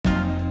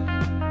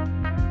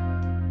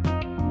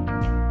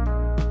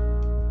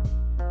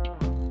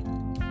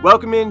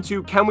Welcome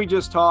into Can We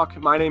Just Talk?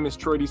 My name is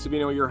Troy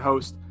DiSavino, your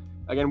host.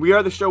 Again, we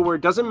are the show where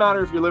it doesn't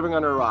matter if you're living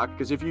under a rock,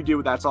 because if you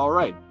do, that's all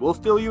right. We'll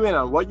fill you in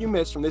on what you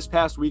missed from this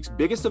past week's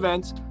biggest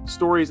events,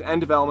 stories,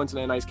 and developments in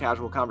a nice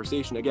casual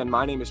conversation. Again,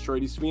 my name is Troy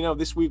DiSavino.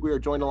 This week, we are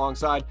joined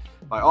alongside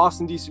by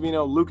Austin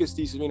DiSavino, Lucas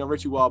DiSavino,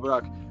 Richie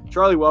Welbrock,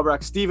 Charlie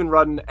Welbrock, Stephen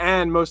Rudden,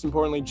 and most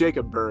importantly,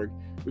 Jacob Berg.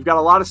 We've got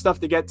a lot of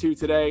stuff to get to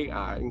today,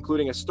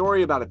 including a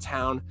story about a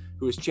town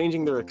who is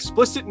changing their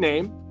explicit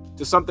name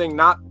to something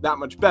not that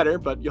much better,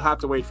 but you'll have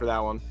to wait for that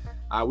one.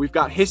 We've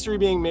got history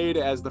being made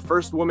as the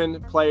first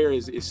woman player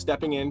is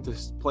stepping in to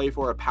play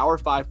for a Power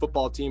 5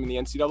 football team in the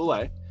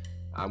NCAA.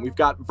 We've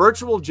got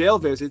virtual jail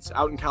visits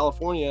out in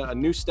California, a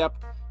new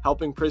step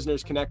helping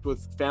prisoners connect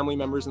with family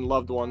members and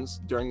loved ones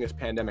during this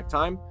pandemic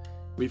time.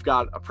 We've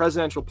got a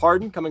presidential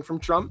pardon coming from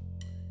Trump.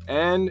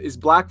 And is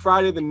Black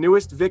Friday the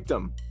newest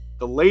victim,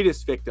 the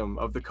latest victim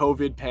of the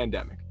COVID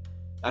pandemic?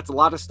 That's a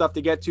lot of stuff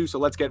to get to, so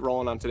let's get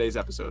rolling on today's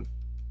episode.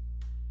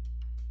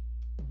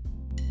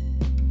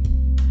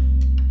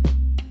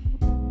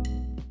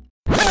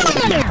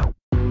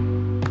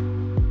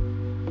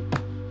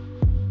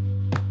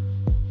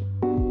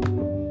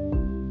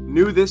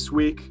 New this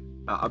week,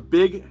 a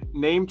big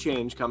name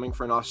change coming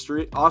for an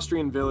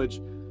Austrian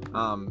village.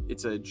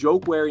 It's a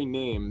joke-wary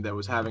name that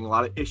was having a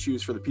lot of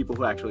issues for the people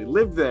who actually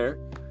lived there.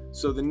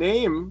 So the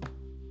name,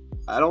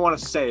 I don't want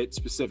to say it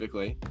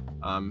specifically.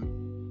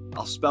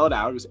 I'll spell it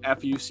out. It was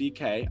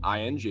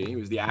F-U-C-K-I-N-G. It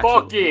was the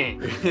actual.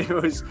 Fucking. It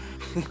was.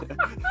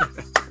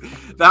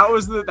 that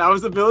was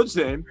the village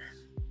name.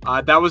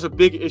 That was a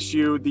big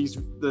issue.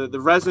 The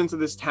residents of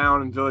this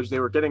town and village, they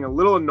were getting a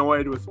little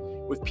annoyed with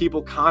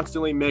people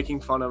constantly making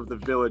fun of the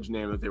village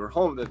name that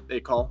they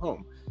call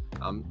home.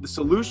 The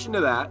solution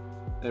to that,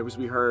 as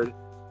we heard,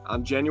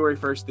 on January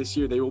 1st this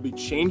year, they will be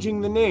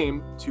changing the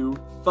name to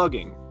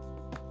Fugging.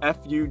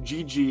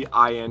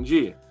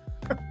 F-U-G-G-I-N-G.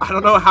 I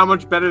don't know how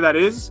much better that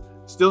is.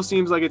 Still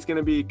seems like it's going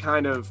to be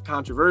kind of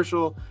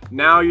controversial.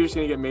 Now you're just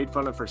going to get made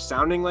fun of for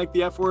sounding like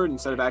the F word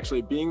instead of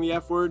actually being the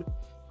F word.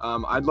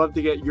 I'd love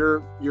to get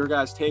your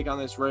guys' take on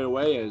this right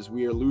away, as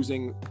we are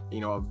losing,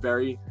 a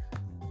very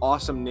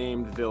awesome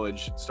named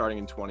village starting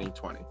in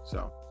 2020.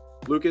 So,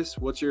 Lucas,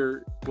 what's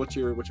your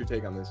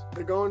take on this?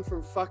 They're going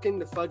from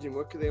fucking to fudging.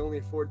 What, could they only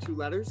afford 2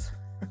 letters?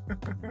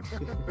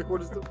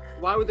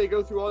 Why would they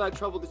go through all that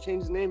trouble to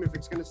change the name if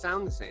it's going to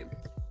sound the same?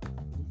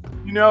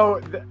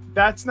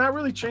 That's not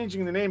really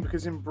changing the name,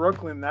 because in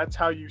Brooklyn, that's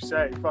how you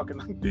say fucking,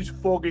 like, this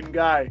fucking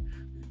guy.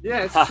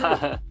 Yeah, it's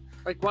true.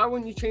 Like, why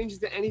wouldn't you change it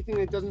to anything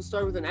that doesn't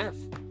start with an F?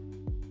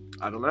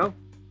 I don't know.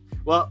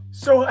 Well,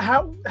 so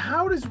how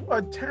does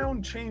a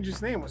town change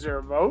its name? Was there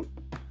a vote?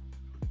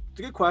 It's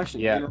a good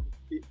question. Yeah.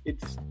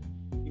 It's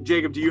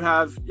Jacob. Do you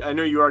have? I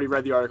know you already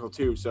read the article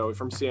too. So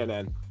from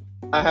CNN.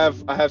 I have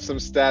some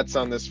stats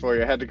on this for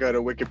you. I had to go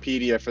to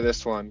Wikipedia for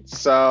this one.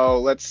 So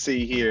let's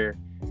see here.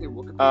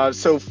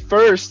 So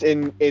first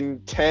in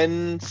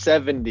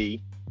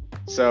 1070,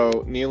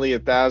 so nearly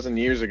 1,000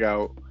 years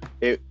ago,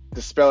 the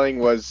spelling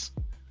was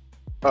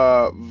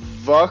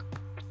Vukchingen,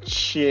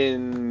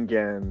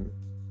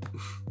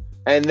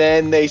 and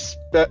then they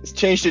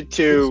changed it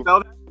to.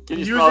 Can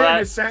you Use spell it that?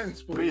 in a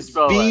sentence, please.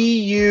 spell that.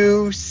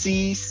 Bucchingen.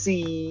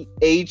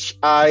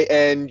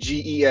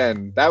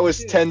 That was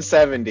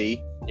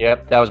 1070.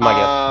 Yep, that was my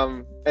guess.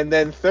 And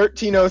then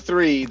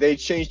 1303, they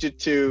changed it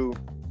to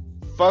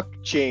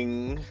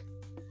Fuckching,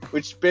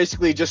 which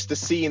basically just the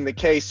C and the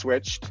K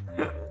switched.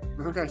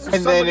 Okay, so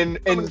And then in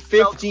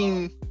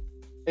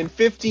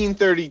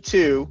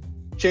 1532,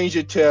 changed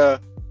it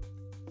to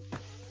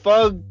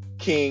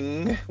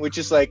Fuggking, which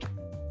is like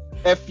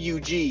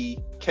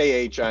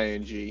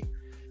F-U-G-K-H-I-N-G.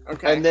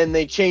 Okay. And then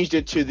they changed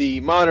it to the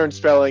modern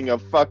spelling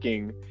of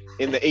fucking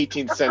in the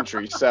 18th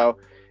century. So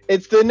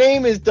the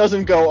name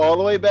doesn't go all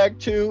the way back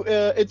to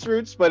its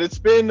roots, but it's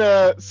been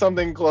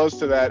something close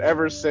to that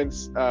ever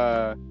since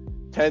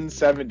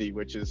 1070,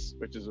 which is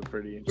a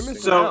pretty interesting.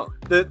 So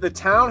the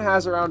town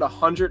has around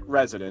 100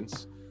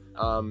 residents.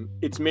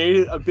 It's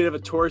made a bit of a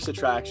tourist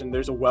attraction.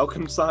 There's a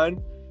welcome sign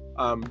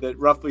that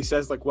roughly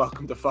says, like,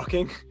 welcome to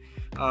fucking.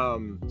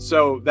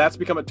 So that's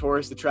become a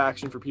tourist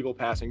attraction for people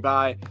passing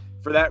by.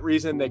 For that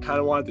reason, they kind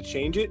of wanted to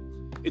change it.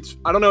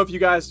 I don't know if you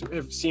guys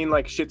have seen,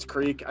 like, Schitt's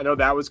Creek. I know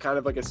that was kind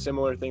of like a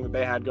similar thing that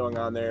they had going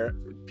on there.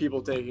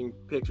 People taking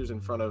pictures in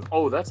front of.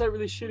 Oh, that's a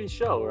really shitty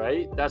show,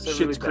 right? That's a Schitt's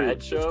really bad Creek.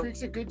 Schitt's show.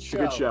 Creek's a good It's show.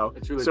 a good show.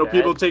 It's really So bad.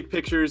 people take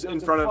pictures in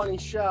It's front a of. funny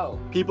show.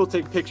 People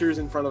take pictures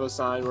in front of a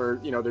sign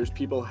where, there's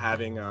people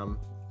having,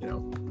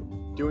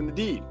 doing the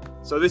deed.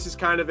 So this is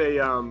kind of a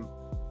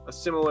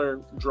similar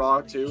draw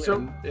too.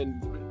 So-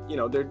 and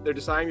they're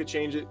deciding to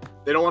change it.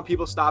 They don't want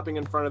people stopping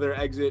in front of their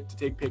exit to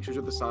take pictures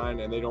of the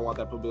sign, and they don't want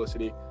that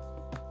publicity.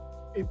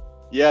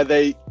 Yeah,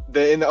 they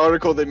in the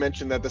article they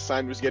mentioned that the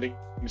sign was getting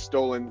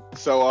stolen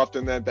so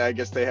often that I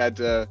guess they had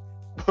to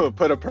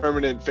put a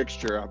permanent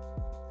fixture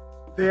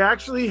up. They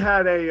actually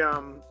had a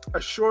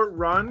short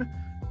run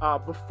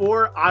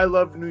before I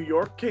Love New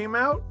York came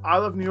out. I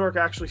Love New York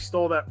actually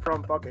stole that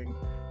from Fucking.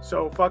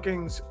 So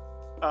Fucking's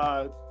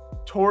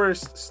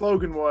tourist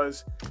slogan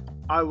was,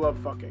 I love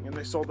fucking, and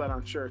they sold that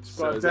on shirts.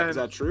 So But is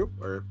that true?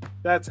 Or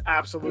that's It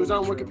absolutely was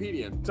on true.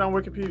 Wikipedia. It's on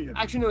Wikipedia.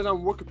 Actually, no, it was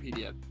on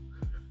Wikipedia.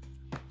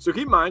 so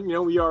keep in mind,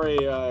 we are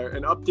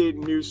an updated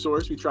news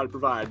source. We try to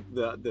provide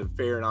the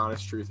fair and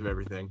honest truth of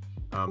everything.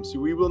 So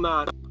we will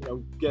not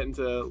get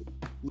into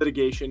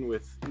litigation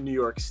with New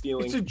York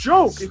stealing. It's a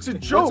joke. It's a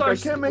joke. I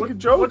can't make a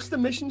joke. What's the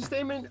mission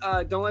statement?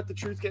 Don't let the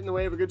truth get in the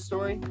way of a good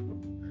story.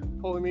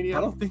 Polar media.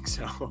 I don't think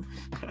so.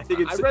 I think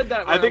it's. I read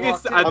that. I think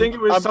it's. I think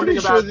it was I'm something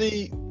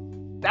pretty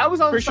about. that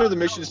was on. Pretty sure the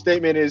mission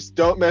statement is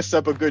don't mess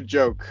up a good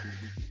joke.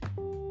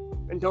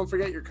 And don't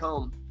forget your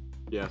comb.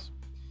 Yes.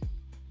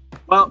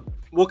 Well,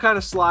 we'll kind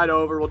of slide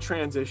over. We'll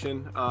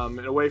transition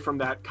and away from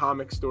that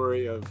comic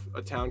story of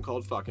a town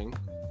called fucking.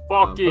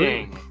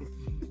 Fucking.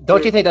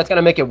 Don't you think that's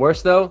gonna make it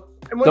worse though?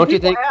 And when Don't you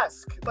people think-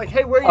 ask, like,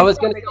 hey, where are you I was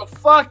from? gonna- They go,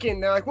 fucking.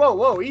 They're like,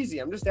 whoa, easy.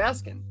 I'm just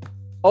asking.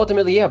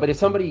 Ultimately, yeah, but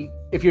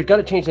if you're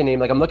gonna change the name,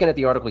 like I'm looking at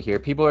the article here,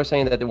 people are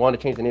saying that they want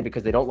to change the name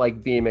because they don't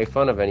like being made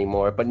fun of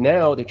anymore. But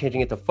now they're changing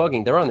it to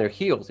Fugging. They're on their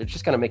heels. It's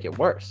just gonna make it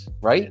worse,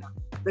 right?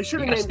 They should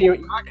have You named gotta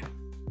it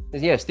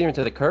Rocket. Yeah, steering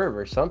to the curve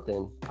or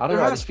something. I don't There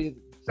know. I has- just feel.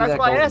 That's that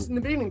why I going- asked in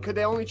the beginning. Could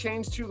they only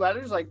change 2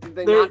 letters? Like, did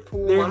they There, not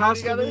pool there money has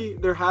together?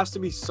 there has to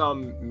be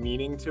some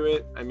meaning to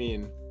it. I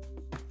mean,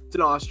 it's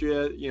in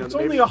Austria. It's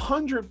maybe, only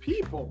 100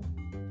 people.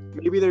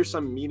 maybe there's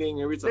some meaning.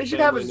 Maybe it's They a should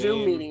have a family Zoom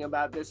name. meeting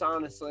about this.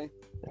 Honestly,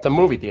 It's a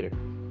movie theater.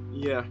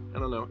 Yeah, I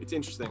don't know. It's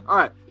interesting. All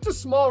right, it's a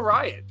small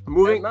riot.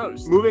 moving At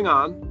most. moving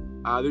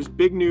on. There's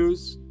big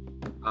news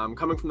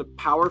coming from the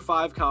Power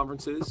 5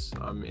 conferences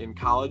in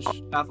college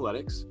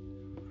athletics.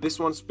 This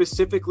one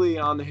specifically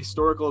on the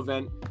historical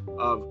event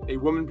of a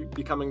woman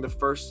becoming the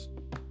first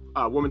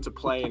woman to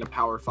play in a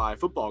Power 5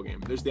 football game.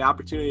 There's the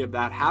opportunity of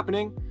that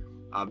happening.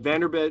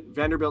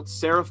 Vanderbilt's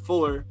Sarah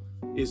Fuller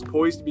is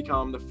poised to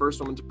become the first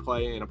woman to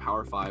play in a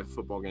Power 5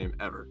 football game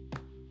ever.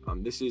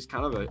 This is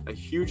kind of a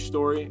huge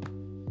story.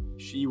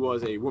 She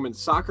was a women's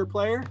soccer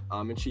player,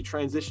 and she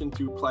transitioned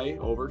to play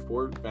over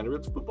for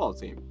Vanderbilt's football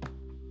team.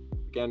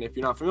 Again, if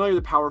you're not familiar,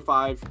 the Power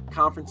 5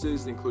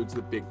 conferences includes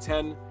the Big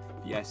 10,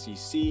 the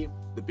SEC,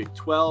 the Big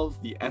 12,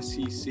 the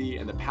SEC,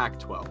 and the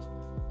Pac-12.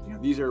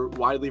 These are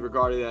widely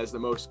regarded as the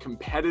most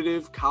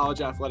competitive college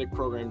athletic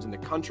programs in the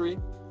country.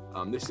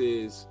 This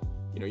is,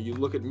 you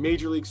look at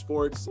major league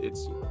sports,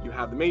 you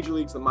have the major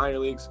leagues, the minor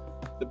leagues.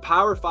 The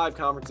Power 5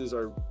 conferences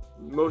are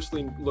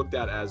mostly looked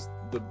at as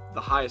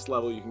the highest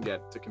level you can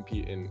get to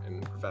compete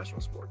in professional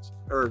sports,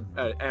 or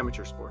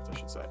amateur sports, I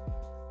should say.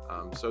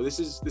 So this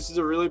is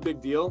a really big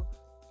deal.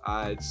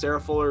 Sarah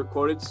Fuller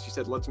quoted, she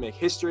said, "Let's make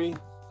history.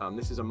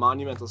 This is a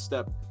monumental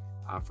step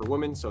for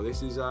women." So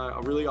this is a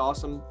really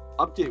awesome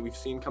update we've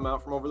seen come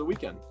out from over the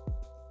weekend.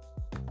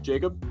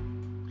 Jacob?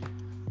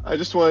 I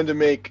just wanted to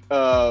make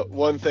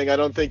one thing. I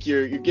don't think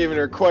you're giving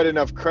her quite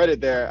enough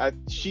credit there.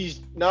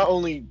 She's not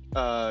only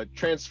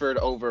transferred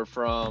over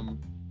from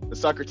the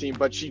soccer team,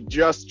 but she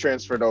just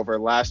transferred over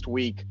last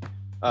week.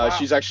 Wow.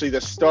 She's actually the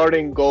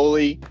starting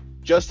goalie.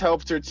 Just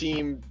helped her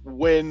team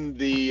win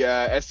the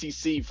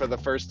SEC for the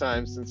first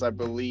time since, I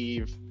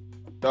believe,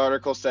 the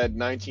article said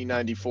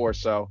 1994.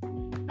 So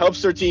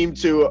helps her team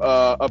to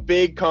a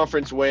big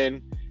conference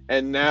win,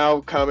 and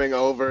now coming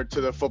over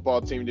to the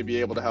football team to be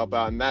able to help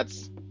out. And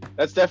that's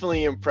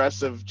definitely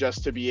impressive,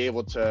 just to be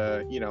able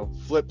to,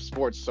 flip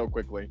sports so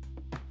quickly.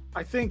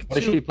 I think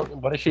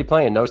What is she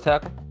playing? Nose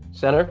tackle?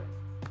 Center?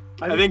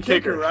 I think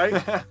kicker,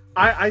 right?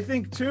 I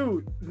think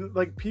too,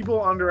 like,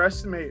 people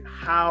underestimate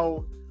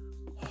how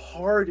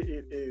hard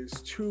it is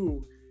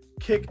to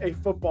kick a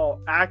football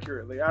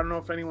accurately. I don't know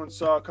if anyone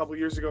saw a couple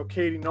years ago,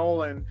 Katie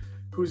Nolan,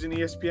 who's an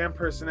ESPN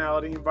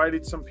personality,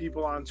 invited some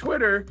people on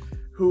Twitter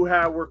who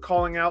were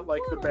calling out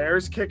like the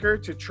Bears kicker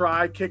to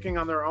try kicking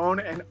on their own,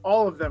 and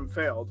all of them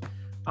failed.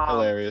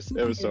 Hilarious.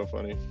 It was so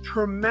funny.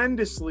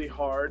 Tremendously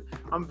hard.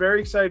 I'm very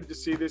excited to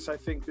see this. I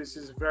think this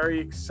is a very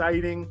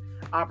exciting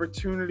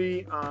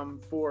opportunity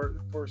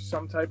for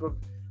some type of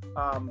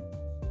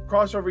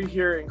crossover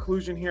here,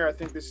 inclusion here. I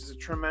think this is a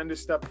tremendous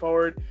step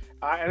forward,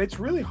 and it's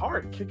really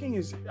hard. Kicking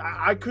is,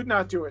 I could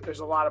not do it. There's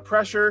a lot of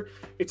pressure.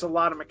 It's a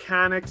lot of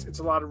mechanics. It's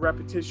a lot of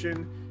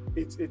repetition.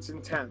 It's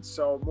intense.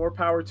 So more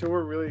power to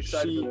her. Really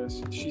excited for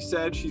this. She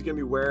said she's going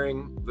to be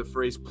wearing the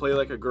phrase "play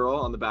like a girl"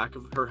 on the back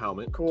of her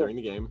helmet Cool. during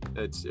the game.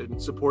 It's in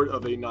support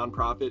of a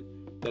nonprofit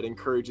that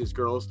encourages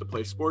girls to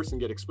play sports and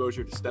get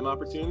exposure to STEM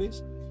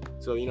opportunities.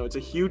 So, it's a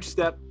huge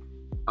step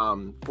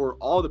for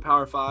all the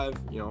Power 5,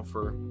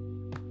 for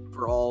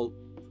all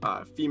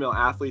female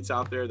athletes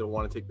out there that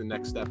want to take the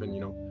next step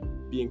and,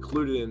 be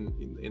included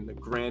in the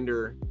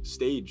grander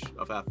stage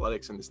of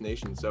athletics in this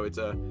nation. So it's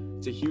a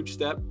huge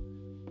step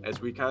as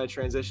we kind of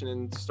transition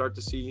and start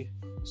to see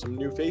some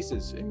new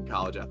faces in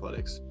college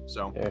athletics.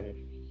 So Yeah,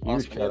 Awesome.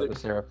 huge shout out to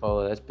Sarah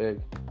Fuller. That's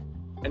big.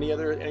 any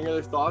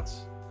other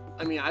thoughts?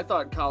 I mean, I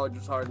thought college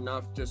was hard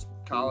enough, just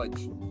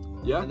college,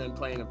 Yeah. and then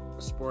playing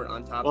a sport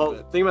on top Well, of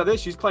it. think about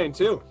this. She's playing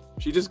too.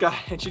 She just got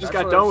That's done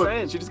what I'm with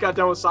saying. she just got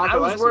done with soccer I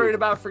was last worried week.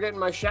 about forgetting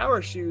my shower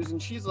shoes,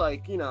 and she's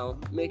like,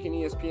 making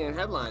ESPN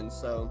headlines.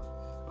 So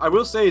I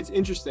will say it's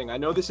interesting. I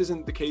know this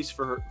isn't the case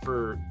for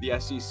the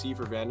SEC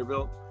for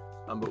Vanderbilt,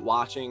 but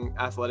watching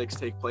athletics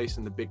take place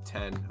in the Big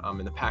Ten,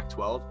 in the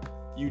Pac-12,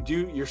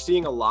 you're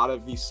seeing a lot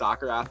of these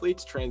soccer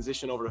athletes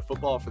transition over to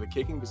football for the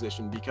kicking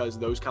position because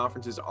those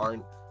conferences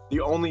aren't the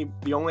only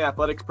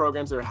athletics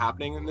programs that are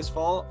happening in this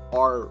fall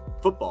are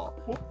football.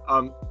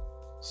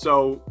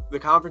 So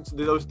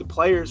the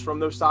players from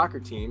those soccer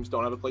teams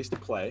don't have a place to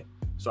play.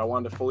 So I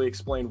wanted to fully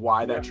explain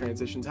why that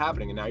transition's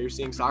happening, and now you're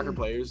seeing soccer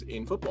players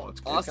in football.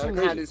 It's Austin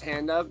had his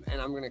hand up, and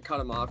I'm gonna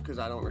cut him off because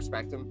I don't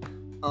respect him.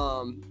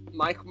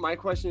 My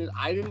question is,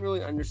 I didn't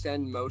really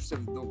understand most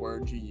of the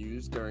words you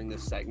used during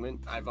this segment.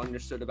 I've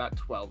understood about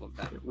 12 of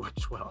them. What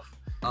 12?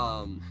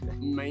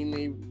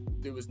 Mainly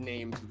it was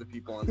names of the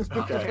people on this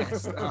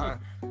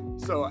podcast.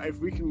 So if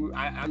we can,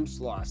 I'm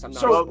just lost. I'm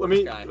not a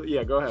sports guy.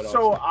 Yeah, go ahead.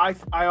 So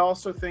I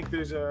also think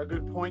there's a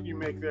good point you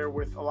make there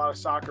with a lot of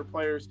soccer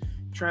players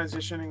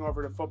transitioning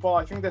over to football.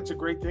 I think that's a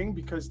great thing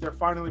because they're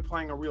finally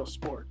playing a real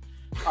sport.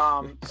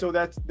 So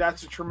that's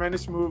a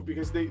tremendous move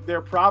because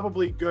they're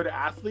probably good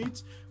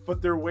athletes, but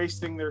they're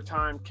wasting their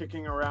time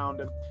kicking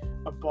around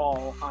a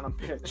ball on a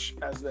pitch,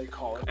 as they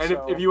call it. And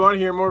if you want to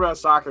hear more about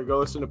soccer, go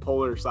listen to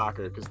Polar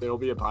Soccer because there will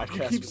be a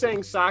podcast. You keep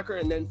saying soccer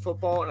and then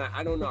football, and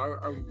I don't know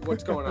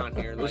what's going on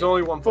here. There's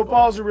only one.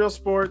 Football is a real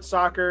sport.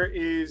 Soccer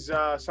is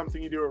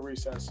something you do at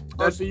recess.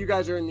 Oh, so you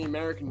guys are in the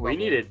American bubble. We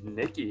needed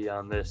Nikki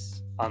on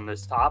this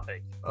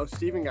topic. Oh,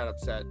 Steven got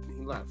upset.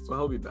 He left. Well,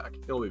 he'll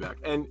be back.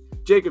 And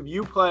Jacob,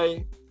 you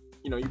play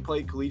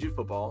collegiate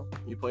football.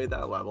 You play at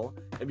that level.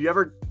 Have you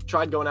ever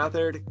tried going out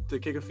there to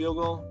kick a field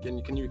goal?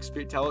 Can you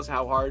tell us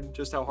how hard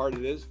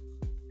it is?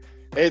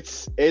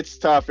 It's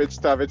tough. It's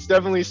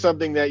definitely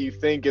something that you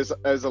think is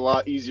a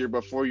lot easier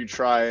before you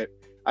try it.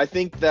 I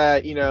think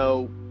that,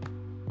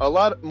 a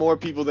lot more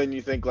people than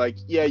you think, like,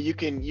 yeah, you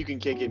can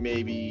kick it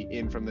maybe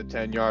in from the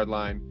 10-yard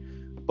line,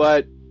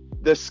 but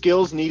the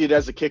skills needed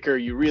as a kicker,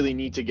 you really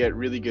need to get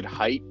really good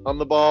height on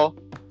the ball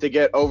to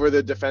get over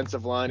the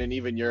defensive line and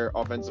even your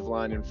offensive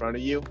line in front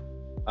of you.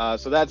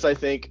 So that's, I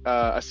think,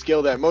 a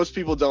skill that most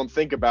people don't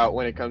think about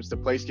when it comes to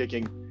place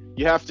kicking.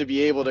 You have to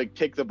be able to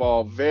kick the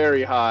ball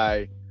very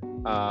high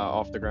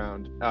off the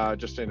ground,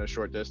 just in a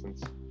short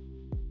distance.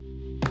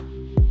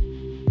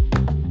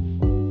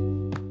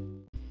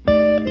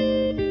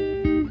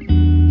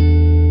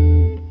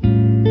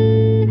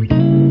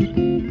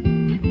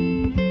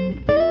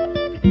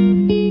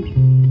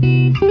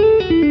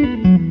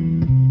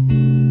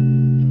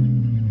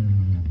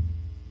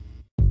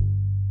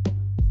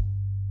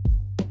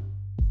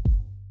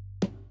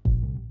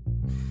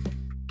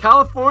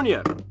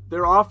 California,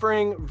 they're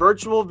offering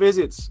virtual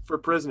visits for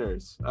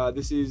prisoners.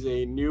 This is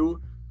a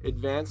new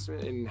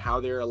advancement in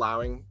how they're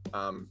allowing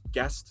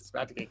guests. It's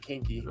about to get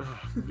kinky.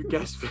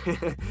 guests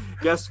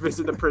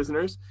visit the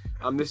prisoners.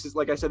 This is,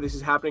 like I said, this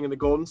is happening in the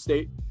Golden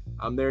State.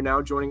 They're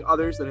now joining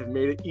others that have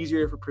made it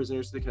easier for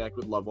prisoners to connect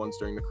with loved ones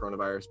during the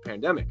coronavirus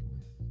pandemic.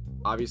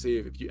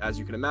 Obviously, as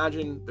you can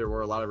imagine, there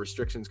were a lot of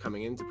restrictions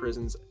coming into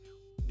prisons.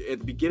 At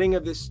the beginning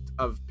of this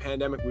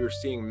pandemic, we were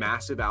seeing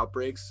massive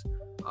outbreaks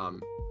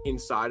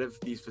inside of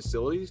these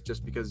facilities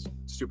just because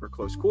super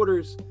close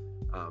quarters.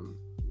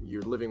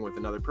 You're living with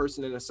another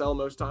person in a cell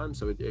most times,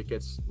 so it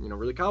gets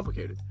really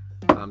complicated.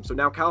 So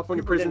now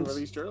California prisons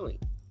released early.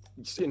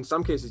 In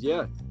some cases,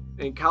 yeah.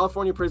 And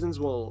California prisons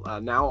will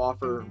now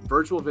offer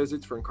virtual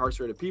visits for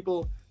incarcerated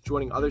people,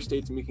 joining other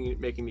states, making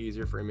it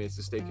easier for inmates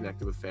to stay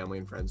connected with family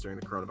and friends during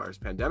the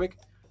coronavirus pandemic.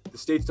 The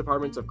state's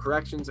Departments of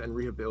Corrections and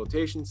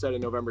Rehabilitation said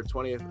in November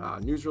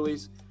 20th news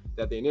release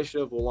that the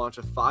initiative will launch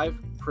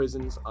 5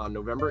 prisons on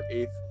November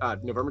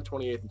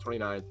 28th and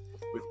 29th,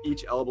 with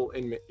each eligible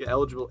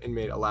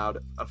inmate allowed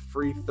a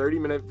free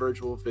 30-minute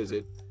virtual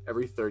visit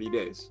every 30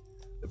 days.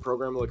 The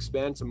program will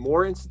expand to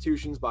more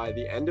institutions by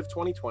the end of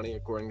 2020,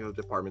 according to the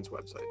department's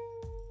website.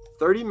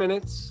 30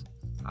 minutes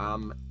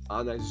on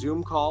a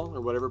Zoom call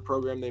or whatever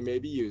program they may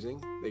be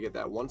using. They get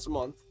that once a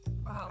month.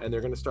 Wow. And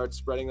they're going to start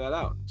spreading that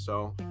out.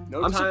 So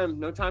no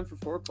time for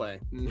foreplay.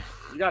 You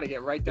got to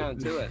get right down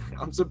to it.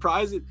 I'm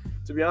surprised,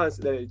 to be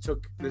honest, that it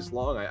took this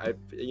long. I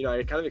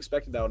kind of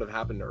expected that would have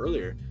happened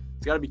earlier.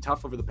 It's got to be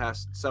tough over the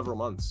past several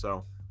months.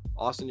 So,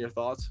 Austin, your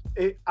thoughts?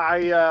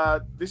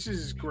 This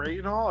is great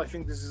and all. I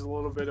think this is a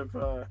little bit of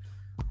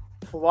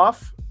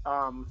fluff.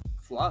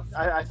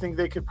 I think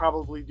they could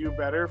probably do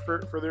better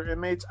for their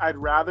inmates. I'd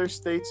rather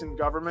states and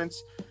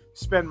governments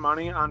spend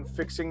money on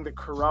fixing the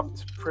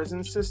corrupt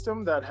prison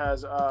system that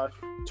has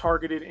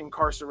targeted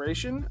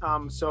incarceration.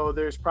 So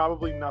there's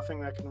probably nothing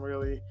that can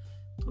really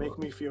make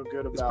me feel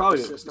good about the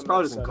system. It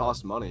probably doesn't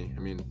cost money. I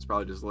mean, it's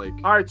probably just like...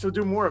 All right, so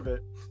do more of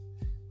it.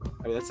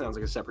 I mean, that sounds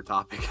like a separate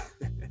topic.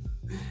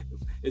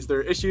 Is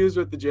there issues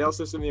with the jail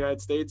system in the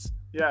United States?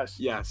 Yes.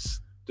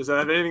 Yes. Does that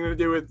have anything to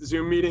do with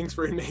Zoom meetings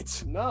for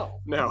inmates? No.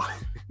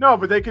 No,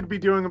 but they could be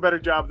doing a better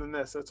job than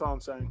this. That's all I'm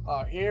saying.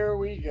 Oh, here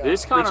we go.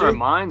 This kind of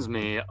reminds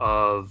me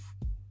of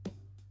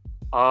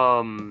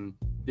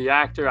the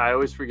actor. I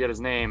always forget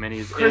his name, and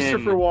he's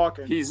Christopher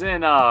Walken. He's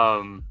in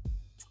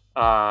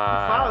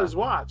Father's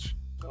Watch.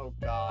 Oh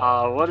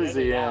God. What is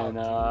he in?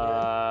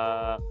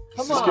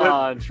 Come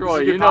on, Troy.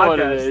 You know what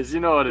it is.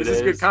 This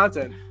is good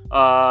content.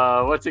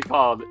 what's it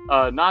called?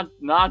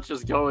 Not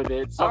just go with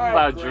it. Something All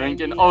right, about Brandy.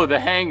 drinking. Oh, The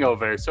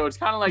Hangover. So it's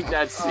kind of like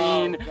that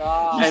scene. Oh,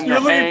 God. And You're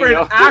The looking for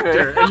an Hangover.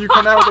 actor, and you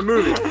come out with a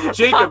movie.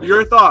 Jacob,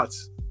 your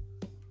thoughts?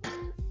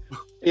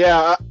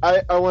 Yeah,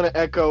 I want to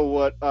echo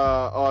what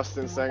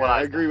Austin's saying. What I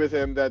I agree with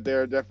him that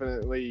there are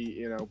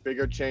definitely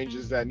bigger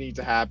changes that need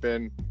to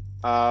happen.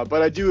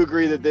 But I do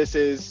agree that this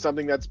is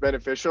something that's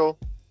beneficial.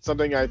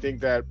 Something I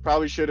think that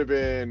probably should have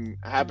been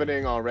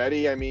happening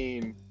already. I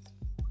mean,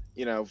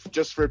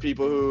 just for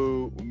people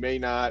who may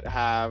not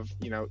have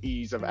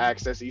ease of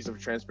access, ease of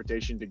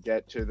transportation to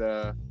get to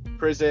the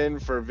prison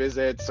for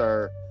visits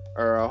or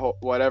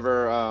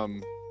whatever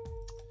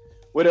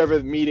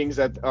meetings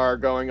that are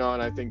going on,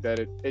 I think that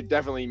it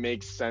definitely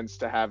makes sense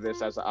to have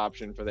this as an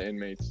option for the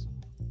inmates.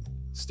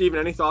 Steven,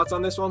 any thoughts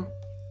on this one?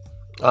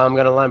 I'm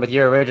going to line with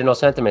your original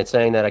sentiment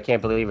saying that I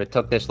can't believe it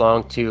took this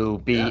long to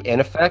be in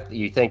effect.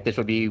 You think this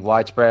would be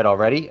widespread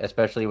already,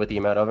 especially with the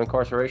amount of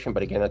incarceration.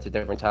 But again, that's a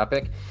different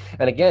topic.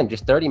 And again,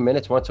 just 30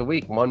 minutes once a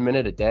week, 1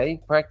 minute a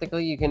day,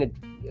 practically, you can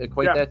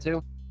equate that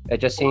to. It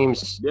just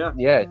seems,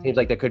 it seems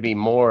like there could be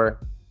more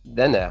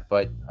than that.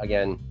 But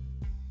again,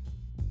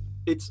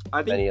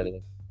 I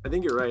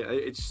think you're right.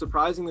 It's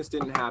surprising this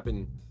didn't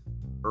happen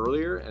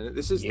earlier. And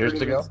this is years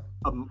 30 ago.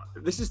 minutes,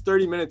 this is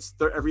 30 minutes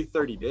every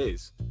 30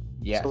 days.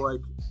 Yeah. So like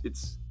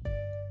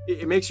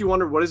it makes you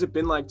wonder, what has it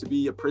been like to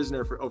be a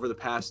prisoner for the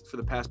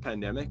past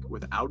pandemic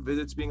without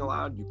visits being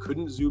allowed? You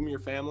couldn't Zoom your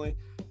family.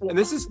 And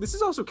this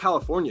is also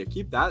California.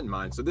 Keep that in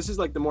mind. So this is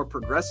like the more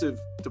progressive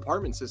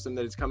department system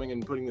that is coming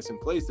and putting this in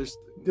place. There's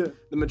the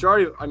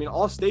majority of,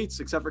 all states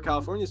except for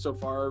California so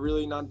far are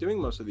really not doing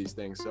most of these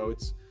things. So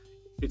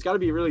it's got to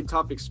be a really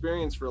tough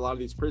experience for a lot of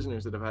these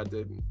prisoners that have had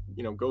to,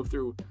 go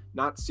through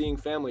not seeing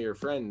family or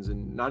friends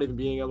and not even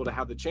being able to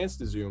have the chance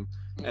to Zoom.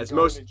 As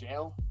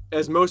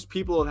most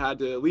people have had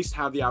to at least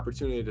have the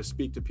opportunity to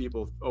speak to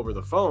people over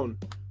the phone,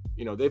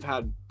 they've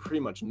had pretty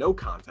much no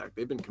contact.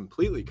 They've been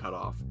completely cut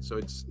off. So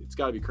it's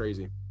got to be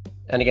crazy.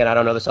 And again, I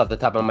don't know this off the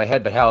top of my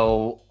head, but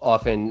how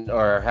often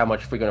or how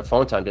much frequent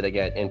phone time do they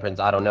get in prisons?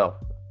 I don't know.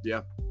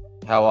 Yeah.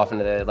 How often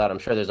are they allowed? I'm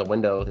sure there's a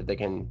window that they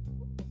can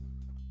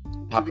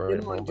pop Do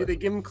around. they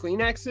give them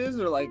Kleenexes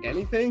or like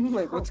anything?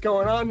 Like, what's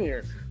going on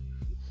here?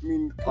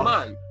 Come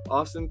on.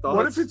 Austin, thoughts?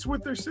 What if it's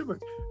with their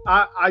siblings?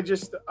 I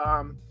just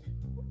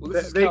Well,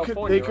 this is they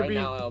California could right be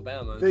now,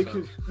 Alabama.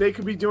 they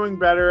could be doing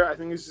better. I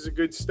think this is a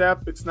good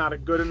step. It's not a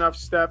good enough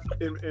step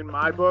in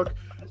my book.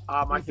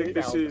 I think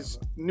this is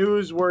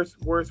news worth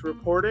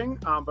reporting,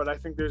 but I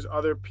think there's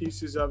other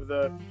pieces of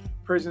the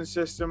prison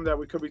system that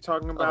we could be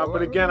talking about.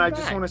 But again, I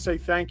just want to say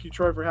thank you,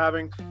 Troy, for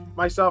having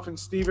myself and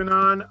Steven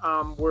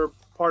on. We're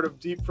part of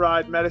Deep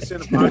Fried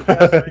Medicine, a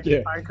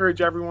podcast I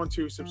encourage everyone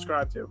to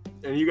subscribe to.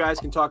 And you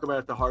guys can talk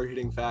about the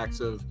hard-hitting facts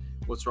of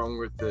what's wrong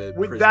with the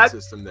prison that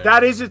system there.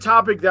 That is a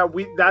topic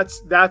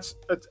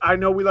that I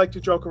know we like to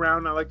joke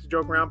around. I like to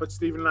joke around, but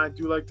Steven and I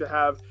do like to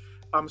have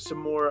some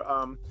more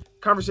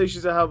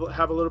conversations that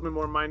have a little bit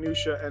more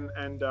minutia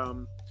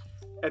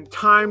and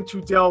time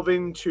to delve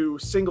into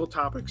single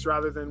topics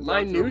rather than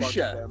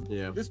minutia.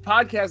 Yeah. This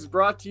podcast is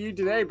brought to you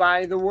today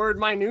by the word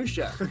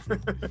minutia.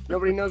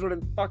 Nobody knows what it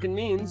fucking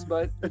means,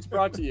 but it's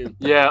brought to you.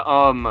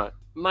 Yeah.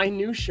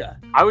 Minutia.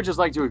 I would just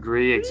like to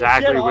agree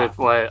exactly Get with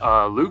what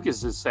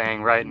Lucas is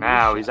saying right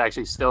now. He's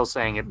actually still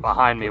saying it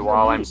behind me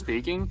while I'm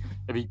speaking.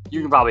 If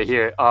you can probably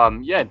hear it.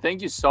 Yeah.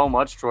 Thank you so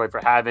much, Troy, for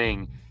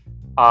having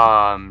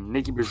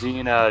Nikki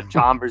Brzezina,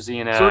 John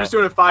Brzezina, So we're just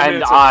doing it 5 and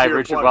minutes. I,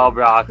 Richard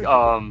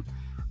Welbrock.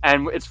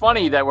 And it's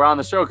funny that we're on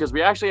the show because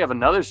we actually have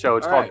another show.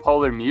 It's All called right.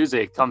 Polar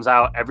Music. Comes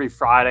out every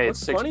Friday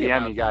What's at 6 funny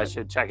p.m. about You guys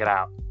that? should check it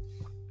out.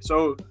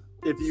 So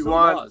if you So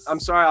want, lost. I'm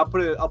sorry, I'll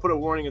put a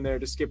warning in there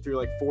to skip through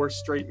like 4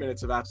 straight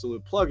minutes of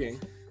absolute plugging.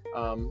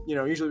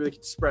 Usually we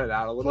can spread it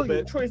out a little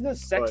bit. Troy, isn't that a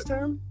sex but-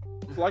 term?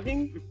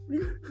 Plugging?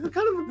 What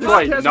kind of a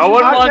Troy, podcast no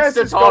is one this? wants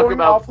to is talk going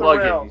about off the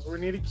plugging. rails. We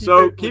need to keep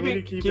So it. We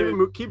need to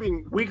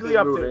keeping weekly it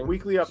update. moving.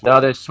 Weekly update.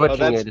 No, they're switching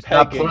that's it. It's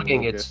not pegging,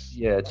 plugging. Lucas.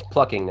 It's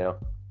plucking now.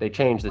 They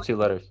changed the 2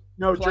 letters.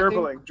 No,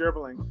 Plugging?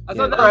 gerbling. I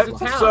thought Yeah. that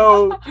was a town.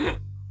 So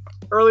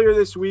earlier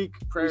this week,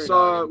 Prairie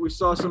we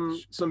saw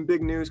some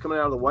big news coming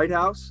out of the White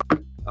House.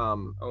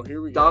 Oh,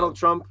 here we go. Donald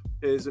Trump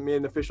is made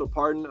an official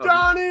pardon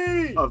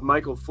Johnny! of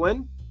Michael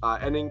Flynn,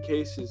 ending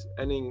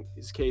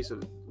his case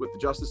with the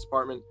Justice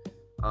Department.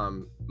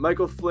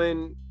 Michael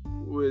Flynn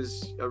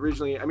was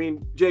originally,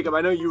 Jacob,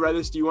 I know you read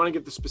this. Do you want to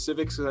get the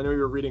specifics? Because I know you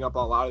were reading up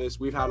on a lot of this.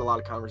 We've had a lot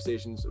of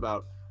conversations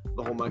about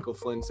the whole Michael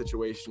Flynn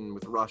situation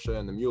with Russia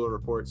and the Mueller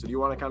report. So do you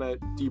want to kind of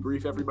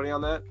debrief everybody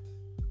on that?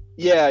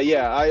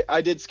 Yeah.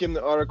 I did skim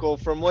the article.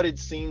 From what it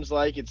seems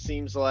like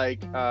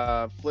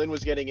Flynn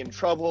was getting in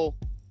trouble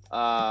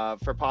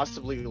for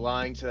possibly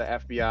lying to the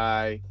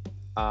FBI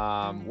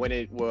when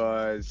it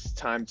was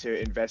time to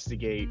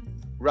investigate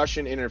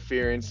Russian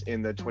interference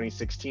in the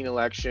 2016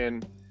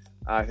 election.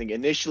 I think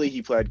initially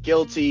he pled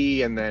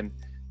guilty, and then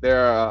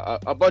there are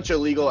a bunch of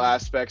legal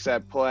aspects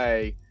at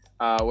play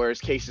where his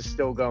case is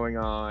still going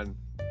on.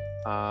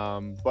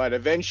 But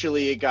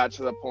eventually it got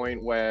to the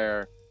point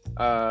where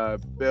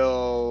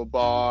Bill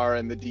Barr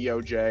and the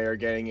DOJ are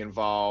getting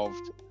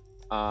involved.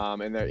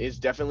 And there is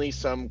definitely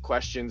some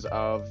questions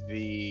of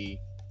the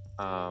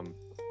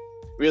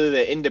really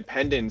the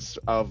independence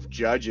of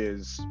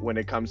judges when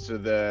it comes to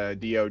the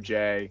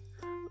DOJ.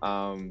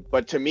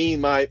 But to me,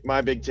 my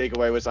big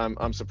takeaway was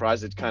I'm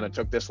surprised it kind of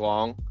took this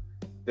long.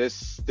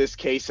 This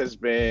case has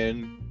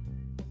been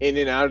in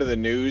and out of the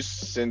news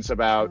since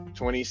about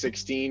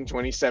 2016,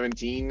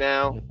 2017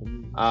 now.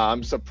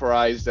 I'm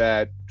surprised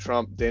that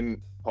Trump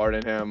didn't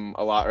pardon him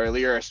a lot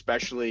earlier,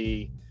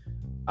 especially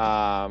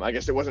I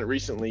guess it wasn't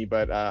recently,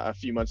 but a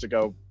few months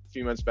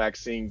back,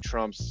 seeing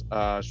Trump's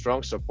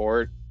strong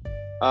support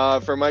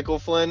for Michael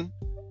Flynn.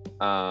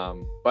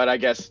 But I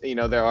guess,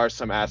 there are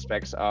some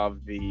aspects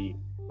of the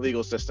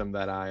legal system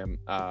that I am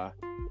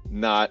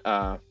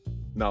not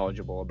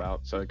knowledgeable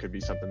about, so it could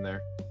be something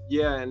there.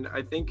 Yeah, and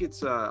I think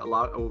it's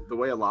the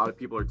way a lot of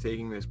people are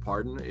taking this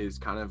pardon is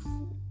kind of,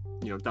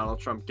 Donald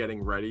Trump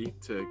getting ready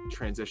to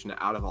transition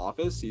out of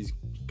office. He's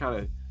kind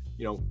of,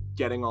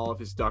 getting all of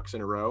his ducks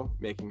in a row,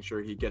 making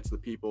sure he gets the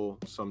people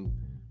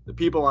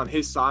on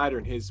his side or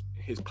in his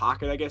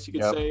pocket, I guess you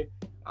could say.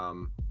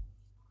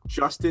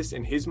 Justice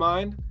in his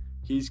mind.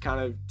 He's kind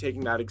of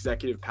taking that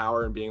executive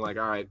power and being like,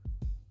 all right,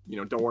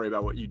 don't worry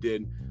about what you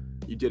did.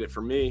 You did it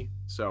for me.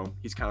 So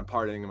he's kind of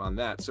pardoning him on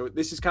that. So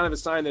this is kind of a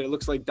sign that it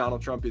looks like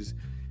Donald Trump is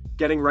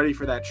getting ready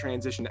for that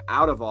transition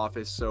out of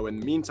office. So in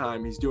the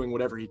meantime, he's doing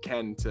whatever he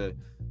can to,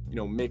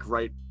 make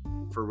right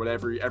for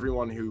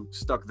everyone who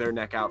stuck their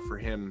neck out for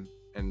him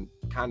and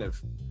kind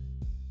of,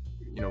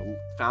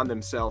 found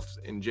themselves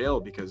in jail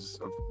because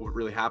of what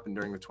really happened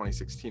during the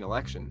 2016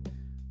 election.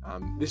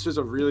 This was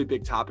a really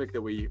big topic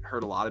that we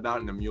heard a lot about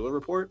in the Mueller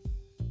report.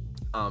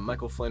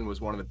 Michael Flynn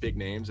was one of the big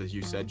names, as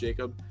you said,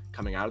 Jacob,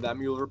 coming out of that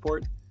Mueller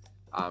report.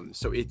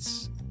 So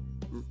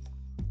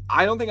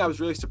I don't think I was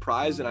really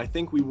surprised, and I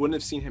think we wouldn't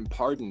have seen him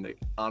pardoned,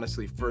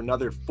 honestly, for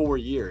another 4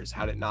 years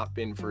had it not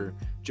been for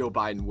Joe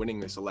Biden winning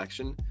this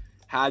election.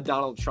 Had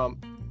Donald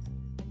Trump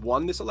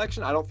won this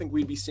election, I don't think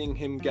we'd be seeing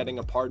him getting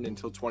a pardon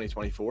until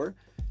 2024,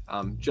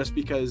 just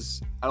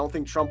because I don't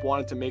think Trump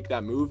wanted to make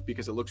that move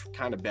because it looked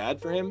kind of bad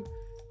for him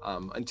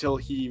until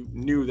he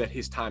knew that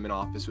his time in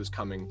office was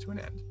coming to an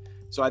end.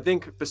 So I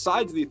think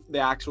besides the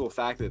actual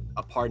fact that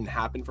a pardon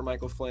happened for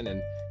Michael Flynn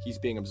and he's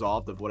being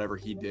absolved of whatever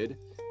he did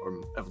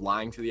or of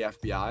lying to the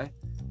FBI,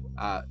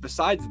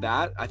 besides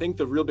that, I think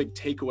the real big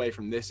takeaway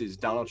from this is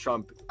Donald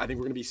Trump. I think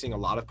we're going to be seeing a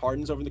lot of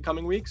pardons over the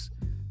coming weeks.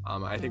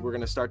 I think we're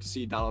going to start to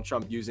see Donald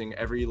Trump using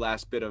every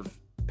last bit of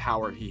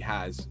power he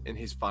has in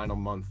his final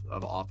month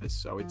of office.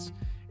 So it's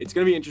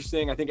going to be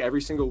interesting. I think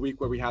every single week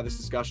where we have this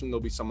discussion, there'll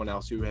be someone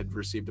else who had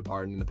received a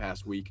pardon in the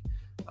past week.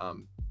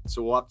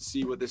 So we'll have to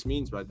see what this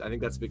means, but I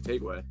think that's a big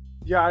takeaway.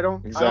 Yeah, I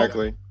don't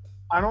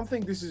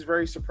think this is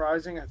very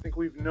surprising. I think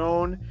we've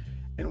known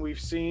and we've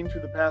seen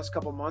through the past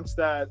couple months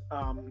that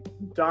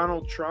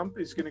Donald Trump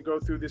is going to go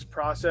through this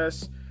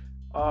process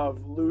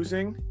of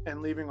losing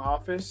and leaving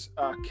office,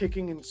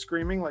 kicking and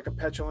screaming like a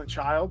petulant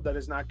child that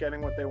is not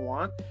getting what they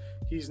want.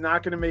 He's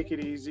not going to make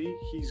it easy.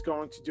 He's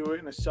going to do it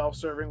in a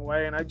self-serving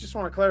way. And I just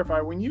want to clarify,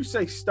 when you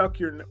say he's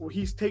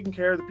taking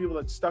care of the people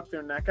that stuck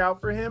their neck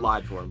out for him.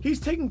 Lied for him. He's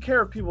taking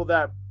care of people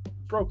that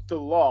broke the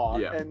law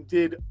and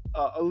did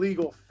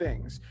illegal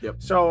things. Yep.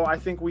 So I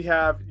think we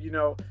have,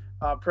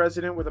 a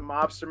president with a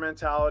mobster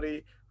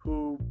mentality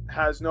who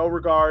has no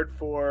regard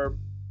for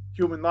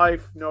human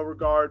life, no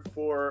regard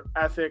for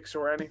ethics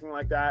or anything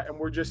like that. And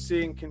we're just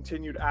seeing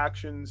continued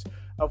actions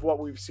of what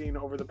we've seen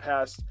over the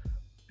past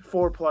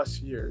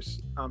 4+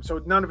 years.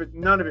 So none of it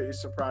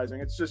is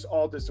surprising. It's just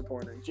all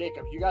disappointing.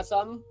 Jacob, you got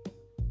something?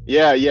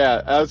 Yeah,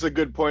 that was a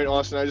good point,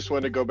 Austin. I just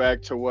wanted to go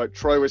back to what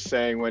Troy was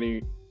saying when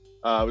he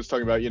was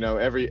talking about,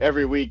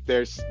 every week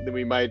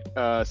we might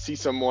see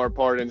some more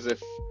pardons.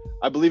 If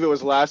I believe it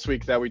was last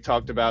week that we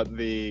talked about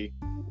the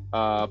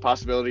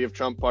possibility of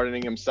Trump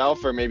pardoning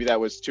himself, or maybe that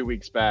was 2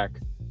 weeks back.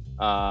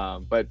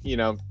 But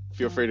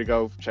feel free to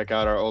go check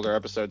out our older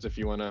episodes if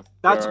you want to.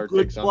 That's a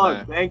good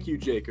plug. Thank you,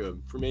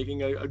 Jacob, for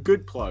making a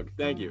good plug.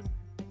 Thank you.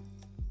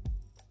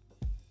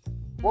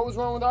 What was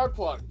wrong with our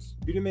plugs?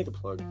 You didn't make a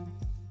plug.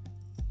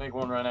 Make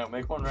one right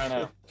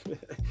now.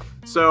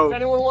 So if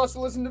anyone wants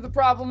to listen to The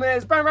Problem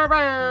Is,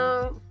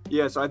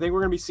 yeah, so I think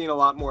we're going to be seeing a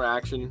lot more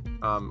action,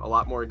 a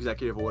lot more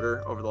executive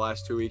order over the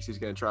last 2 weeks. He's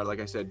going to try, like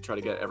I said,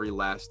 to get every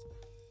last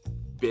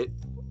bit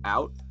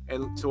out.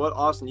 And to what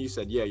Austin, you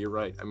said, yeah, you're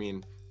right. I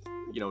mean,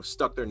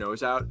 stuck their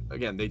nose out.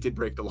 Again, they did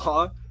break the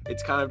law.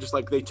 It's kind of just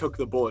like they took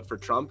the bullet for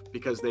Trump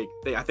because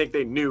I think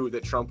they knew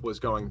that Trump was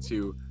going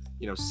to,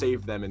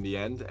 save them in the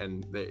end,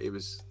 and it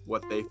was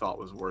what they thought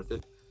was worth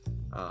it.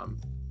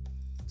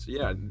 So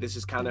yeah, this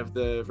is kind of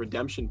the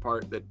redemption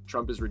part, that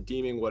Trump is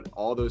redeeming what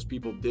all those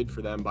people did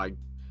for them by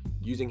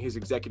using his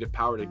executive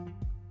power to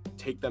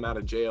take them out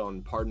of jail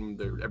and pardon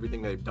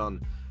everything they've done.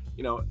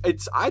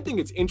 I think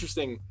it's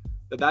interesting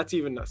that that's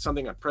even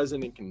something a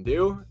president can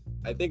do.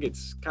 I think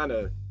it's kind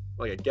of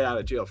like a get out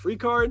of jail free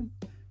card.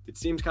 It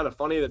seems kind of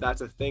funny that that's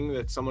a thing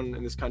that someone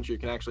in this country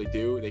can actually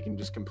do. They can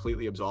just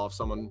completely absolve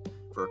someone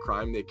for a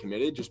crime they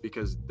committed just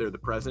because they're the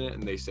president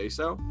and they say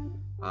so.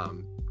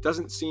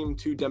 Doesn't seem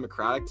too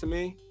democratic to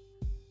me.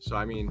 So,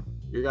 I mean,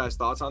 your guys'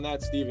 thoughts on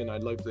that? Steven,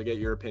 I'd like to get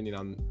your opinion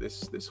on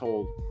this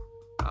whole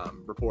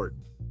report.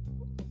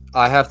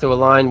 I have to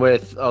align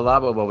with a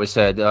lot of what was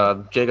said.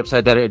 Jacob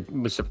said that it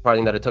was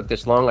surprising that it took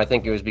this long. I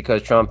think it was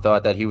because Trump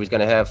thought that he was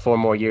going to have 4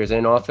 more years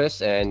in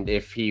office, and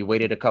if he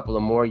waited a couple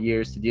of more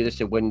years to do this,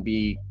 it wouldn't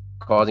be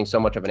causing so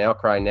much of an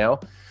outcry now.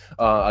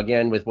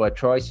 Again, with what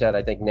Troy said,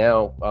 I think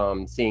now,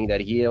 seeing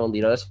that he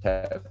only does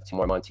have 2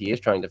 more months, he is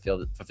trying to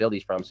fulfill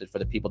these promises for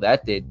the people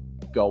that did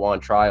go on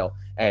trial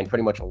and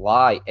pretty much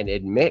lie and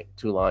admit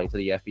to lying to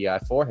the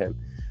FBI for him,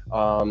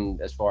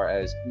 as far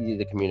as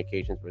the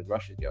communications with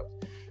Russia goes.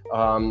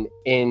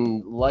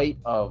 In light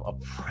of a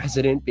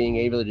president being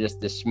able to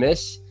just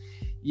dismiss,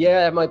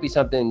 yeah, it might be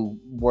something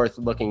worth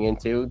looking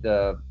into.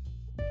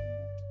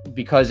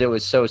 Because it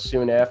was so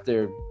soon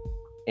after,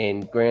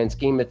 in grand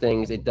scheme of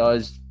things, it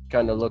does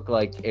kind of look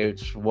like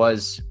it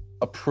was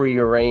a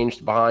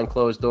pre-arranged behind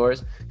closed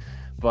doors,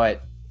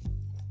 but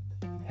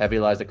heavy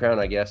lies the crown,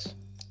 I guess.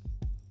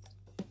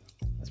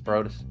 That's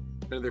Brodus.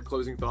 Any other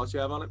closing thoughts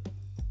you have on it?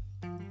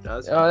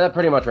 Does? That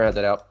pretty much rounds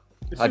it out.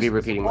 It's I'd be just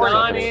repeating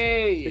disappointing.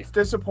 myself. It's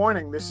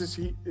disappointing.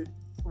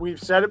 We've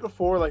said it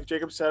before, like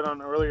Jacob said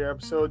on earlier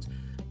episodes,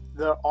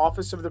 the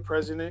office of the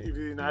president of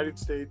the United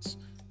States,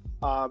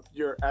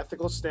 your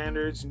ethical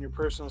standards and your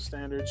personal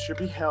standards should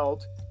be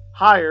held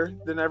higher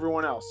than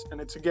everyone else.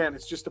 And it's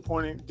just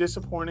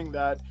disappointing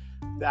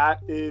that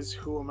is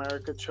who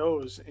America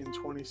chose in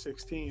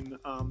 2016.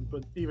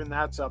 But even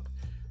that's up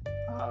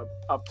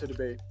to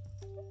debate.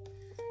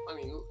 I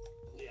mean,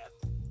 yeah.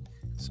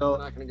 So We're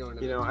not going to go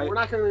into we're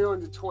not going to go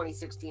into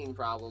 2016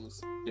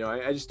 problems.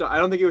 I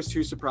don't think it was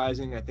too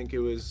surprising. I think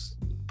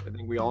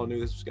we all knew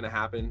this was going to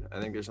happen. I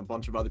think there's a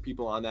bunch of other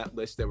people on that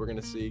list that we're going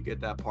to see get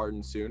that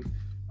pardon soon.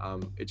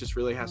 It just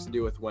really has to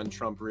do with when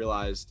Trump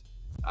realized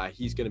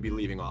he's going to be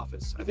leaving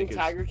office. I think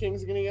Tiger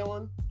King's going to get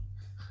one.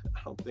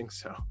 I don't think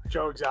so.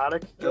 Joe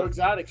Exotic. Joe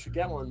Exotic should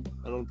get one.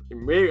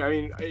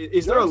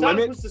 Is there a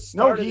limit?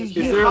 No,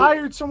 he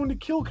hired someone to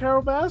kill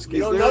Carol Baskin.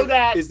 You don't know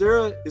that. Is there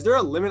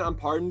a limit on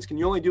pardons? Can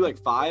you only do like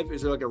 5?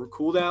 Is there like a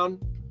cool down?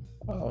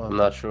 Oh, I'm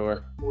not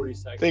sure. 40 I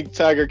seconds. think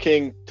Tiger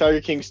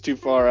King's too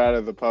far out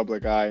of the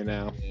public eye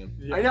now.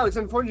 Yeah. I know, it's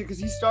unfortunate because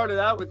he started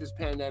out with this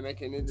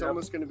pandemic and it's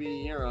almost going to be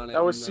a year on it.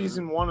 That was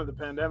season 1 of the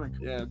pandemic.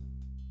 Yeah.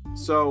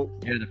 So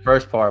Yeah, the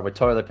first part with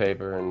toilet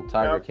paper and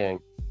Tiger King.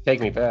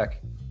 Take me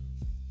back.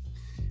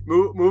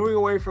 moving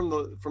away from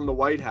the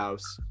White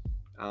House,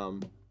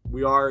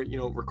 we are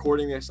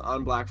recording this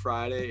on Black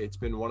Friday. It's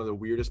been one of the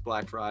weirdest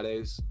Black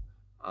Fridays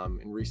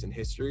in recent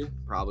history,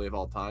 probably of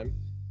all time.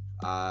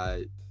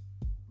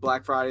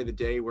 Black Friday, the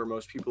day where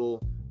most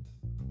people,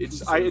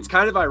 it's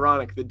kind of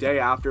ironic, the day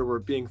after we're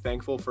being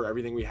thankful for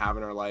everything we have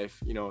in our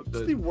life.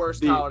 It's the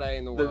worst holiday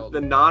in the world.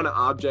 The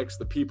non-objects,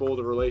 the people,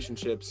 the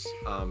relationships.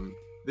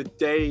 The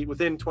day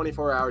within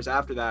 24 hours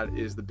after that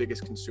is the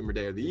biggest consumer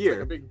day of the year.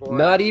 Like a big boy.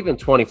 Not even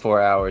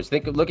 24 hours.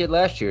 Look at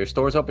last year.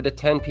 Stores opened at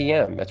 10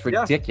 p.m. That's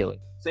ridiculous.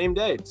 Same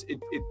day.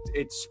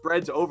 It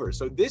spreads over.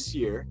 So this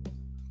year,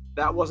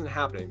 that wasn't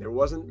happening. There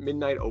wasn't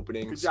midnight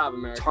openings. Good job,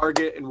 America.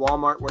 Target and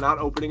Walmart were not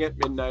opening at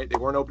midnight. They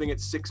weren't opening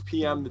at 6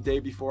 p.m. the day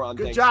before on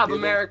Good Thanksgiving. job,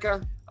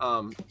 America.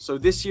 So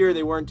this year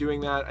they weren't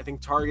doing that. I think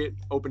Target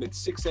opened at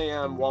 6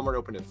 a.m. Walmart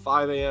opened at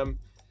 5 a.m.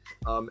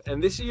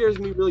 And this year is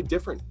going to be really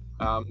different.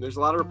 There's a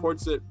lot of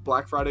reports that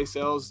Black Friday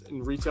sales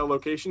in retail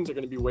locations are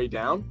going to be way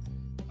down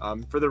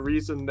for the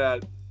reason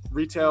that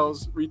retail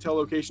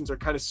locations are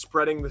kind of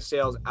spreading the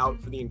sales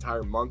out for the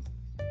entire month.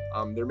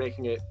 They're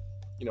making it,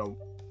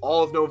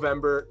 all of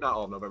November, not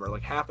all of November,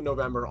 like half of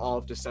November, all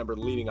of December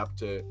leading up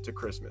to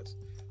Christmas.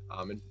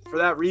 And for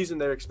that reason,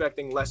 they're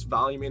expecting less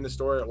volume in the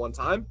store at one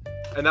time.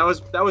 And that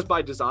was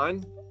by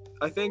design,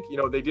 I think.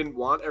 They didn't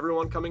want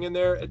everyone coming in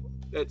there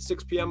at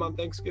 6 p.m. on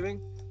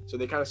Thanksgiving. So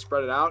they kind of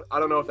spread it out. I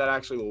don't know if that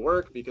actually will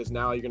work because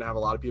now you're going to have a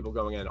lot of people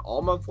going in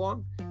all month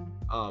long.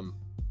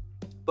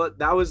 But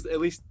that was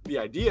at least the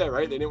idea,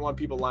 right? They didn't want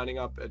people lining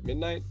up at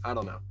midnight. I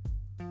don't know.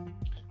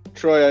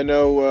 Troy, I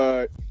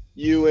know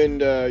you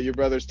and your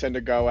brothers tend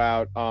to go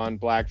out on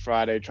Black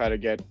Friday, try to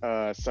get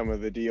some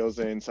of the deals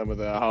in, some of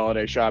the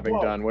holiday shopping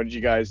done. What did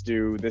you guys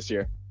do this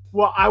year?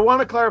 Well, I want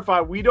to clarify.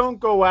 We don't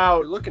go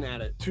out We're looking at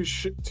it.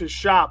 to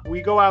shop.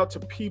 We go out to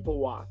people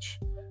watch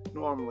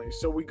normally.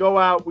 So we go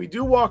out, we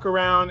do walk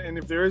around, and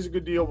if there is a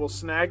good deal, we'll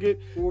snag it.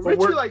 Well, But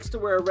Richie likes to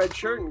wear a red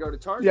shirt and go to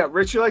Target. Yeah,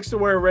 Richie likes to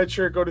wear a red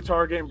shirt, go to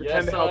Target, and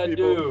pretend to help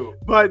people. Do.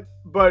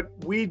 But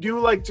we do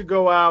like to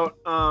go out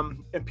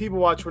and people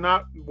watch. We're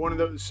not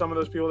some of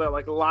those people that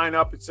like line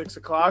up at 6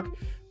 o'clock.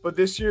 But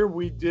this year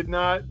we did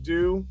not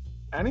do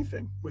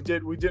anything. We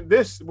did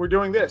this. We're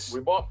doing this. We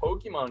bought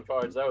Pokemon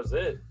cards. That was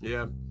it.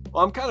 Yeah.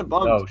 Well, I'm kind of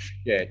bummed. Oh,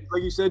 shit.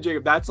 Like you said,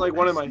 Jacob, that's like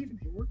one of my... Steven,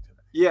 he worked today.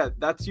 Yeah,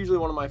 that's usually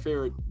one of my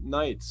favorite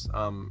nights.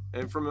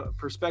 And from a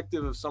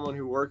perspective of someone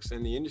who works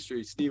in the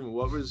industry, Steven,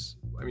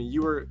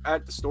 you were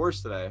at the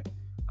stores today.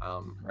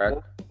 Right.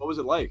 What was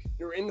it like?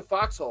 You were in the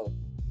foxhole.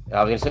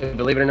 I was gonna say,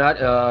 believe it or not,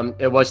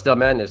 it was still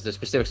madness. The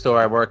specific store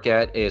I work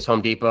at is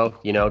Home Depot.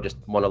 You know, just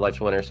one of life's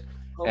winners.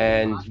 Oh,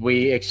 And my.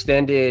 we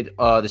extended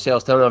the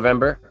sales till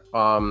November.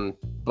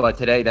 But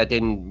today that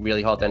didn't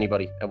really halt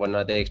anybody and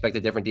whatnot. They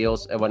expected different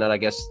deals and whatnot. I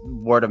guess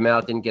word of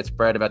mouth didn't get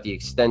spread about the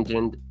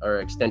extension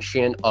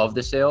of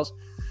the sales.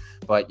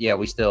 But yeah,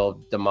 we still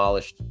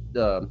demolished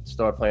the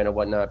store plan and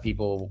whatnot.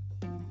 People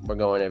were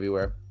going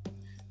everywhere.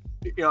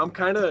 You know,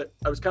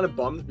 I was kind of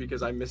bummed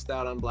because I missed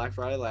out on Black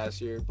Friday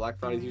last year. Black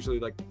Friday is usually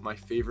like my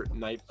favorite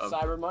night of.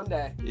 Cyber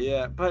Monday.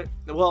 Yeah, but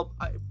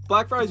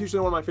Black Friday is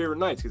usually one of my favorite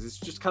nights because it's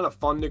just kind of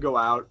fun to go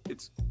out.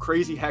 It's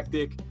crazy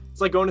hectic. It's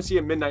like going to see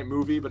a midnight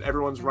movie, but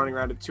everyone's running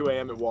around at 2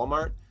 a.m. at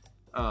Walmart.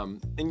 And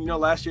you know,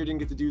 last year didn't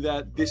get to do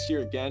that. This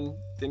year again,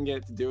 didn't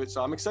get to do it.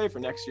 So I'm excited for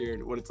next year,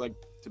 what it's like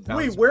to bounce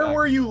Wait, where back.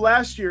 were you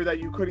last year that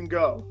you couldn't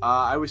go?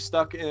 I was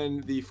stuck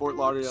in the Fort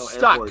Lauderdale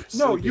Stuck? airport.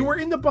 No, sleeping. you were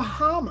in the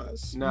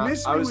Bahamas. No,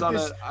 Missed I me was with on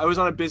this. I was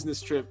on a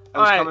business trip. I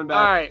was coming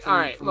back. all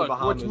right. From the Look,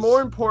 Bahamas. what's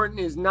more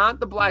important is not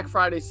the Black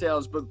Friday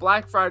sales, but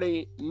Black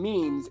Friday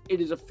means it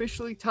is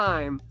officially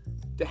time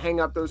to hang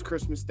up those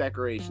Christmas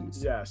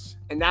decorations. Yes.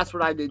 And that's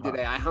what I did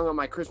today. I hung up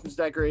my Christmas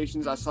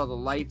decorations. I saw the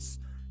lights,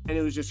 and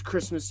it was just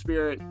Christmas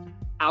spirit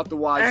out the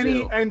wazoo.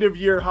 Any end of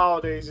year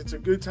holidays, it's a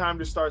good time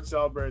to start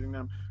celebrating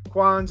them.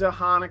 Kwanzaa,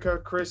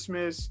 Hanukkah,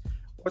 Christmas.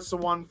 What's the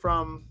one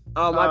from?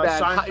 Oh, my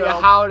bad.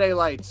 Seinfeld? Holiday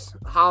lights.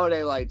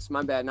 Holiday lights.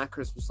 My bad. Not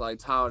Christmas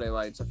lights. Holiday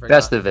lights. I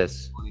forgot.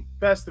 Festivus.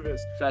 Festivus.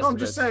 No, I'm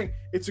just Festivus. saying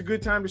it's a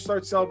good time to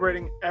start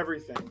celebrating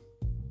everything.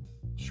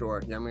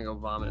 Sure. Yeah, I'm gonna go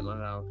vomit in my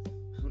mouth.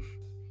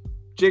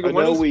 Jacob, I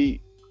when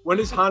know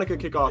does Hanukkah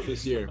kick off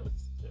this year?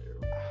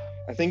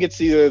 I think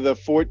it's either the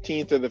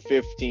 14th or the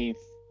 15th.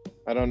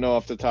 I don't know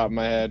off the top of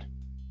my head.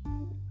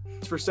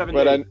 It's for 7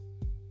 But days.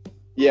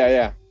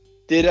 yeah.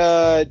 Did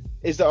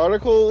is the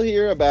article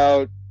here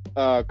about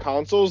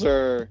consoles,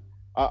 or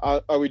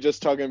are we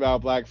just talking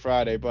about Black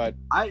Friday? But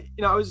I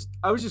was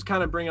just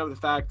kind of bringing up the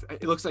fact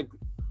it looks like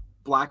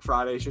Black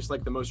Friday is just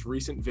like the most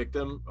recent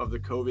victim of the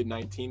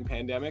COVID-19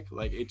 pandemic.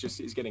 Like it just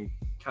is getting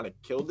kind of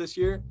killed this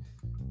year.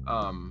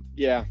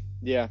 yeah,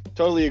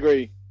 totally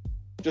agree.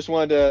 Just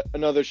wanted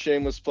another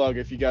shameless plug.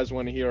 If you guys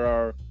want to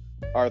hear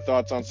our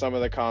thoughts on some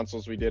of the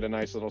consoles, we did a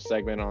nice little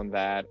segment on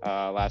that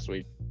last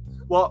week.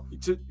 Well,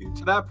 to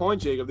that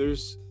point, Jacob,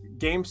 there's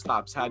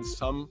GameStop's had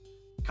some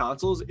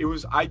consoles.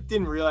 I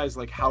didn't realize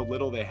like how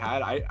little they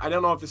had. I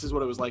don't know if this is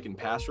what it was like in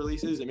past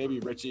releases, and maybe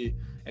Richie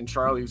and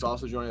Charlie, who's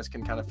also joining us,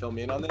 can kind of fill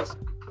me in on this.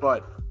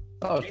 But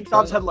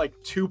GameStop's had like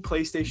 2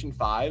 PlayStation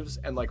 5s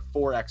and like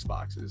 4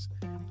 Xboxes.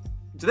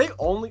 Do they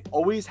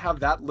always have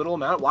that little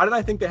amount? Why did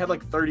I think they had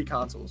like 30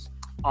 consoles?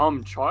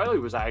 Charlie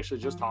was actually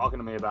just talking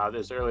to me about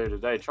this earlier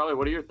today. Charlie,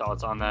 what are your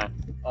thoughts on that?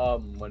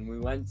 When we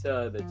went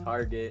to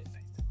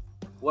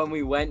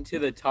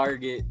the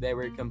Target, they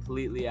were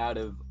completely out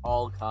of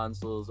all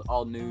consoles,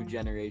 all new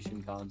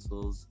generation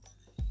consoles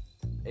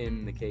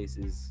in the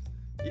cases.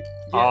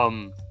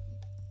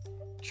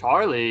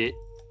 Charlie,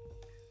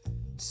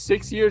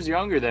 6 years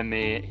younger than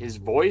me, his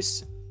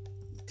voice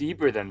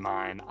deeper than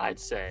mine, I'd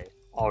say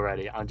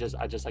already. I just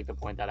like to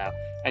point that out.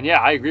 And yeah,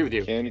 I agree with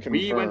you. Can confirm.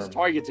 We went to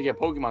Target to get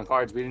Pokemon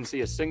cards. We didn't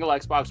see a single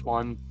Xbox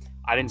One.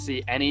 I didn't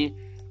see any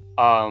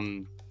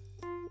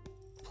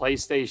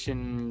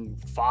PlayStation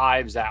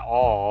 5s at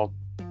all.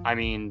 I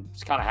mean,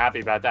 just kind of happy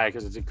about that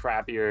because it's a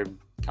crappier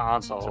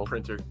console. It's a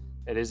printer.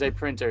 It is a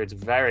printer. It's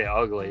very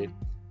ugly.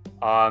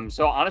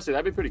 So honestly,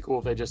 that'd be pretty cool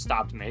if they just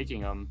stopped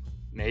making them.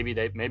 Maybe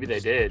they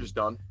did. Just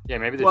done. Yeah,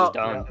 maybe they're just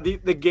done. The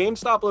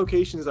GameStop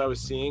locations I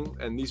was seeing,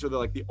 and these were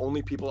the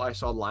only people I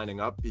saw lining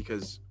up,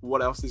 because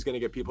what else is going to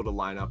get people to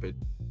line up at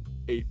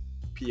 8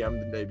 p.m.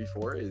 the day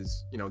before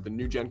is, the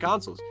new gen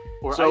consoles.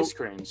 Or So- ice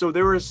cream. So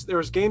there was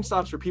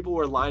GameStops where people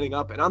were lining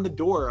up, and on the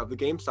door of the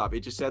GameStop,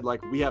 it just said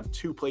we have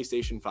 2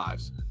 PlayStation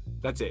 5s.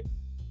 That's it.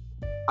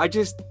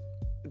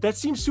 That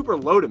seems super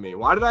low to me.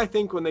 Why did I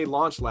think when they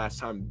launched last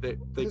time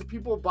Because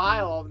people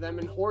buy all of them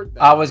and hoard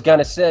them. I was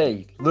gonna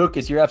say,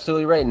 Lucas, you're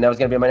absolutely right, and that was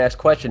gonna be my next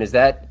question. Is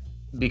that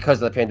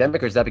because of the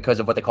pandemic, or is that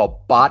because of what they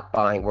call bot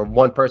buying, where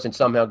one person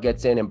somehow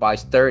gets in and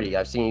buys 30?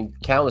 I've seen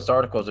countless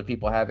articles of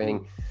people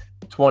having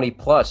 20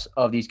 plus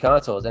of these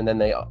consoles, and then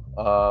they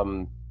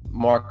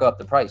mark up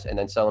the price and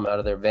then sell them out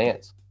of their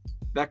vans.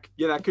 that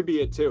could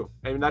be it too.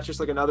 I mean, that's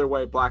just another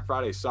way Black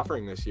Friday is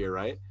suffering this year,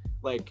 right?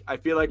 I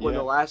feel like when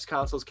the last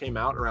consoles came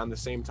out around the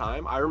same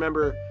time, I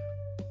remember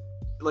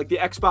the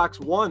Xbox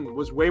One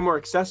was way more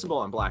accessible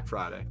on Black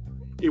Friday.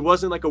 It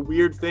wasn't a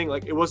weird thing.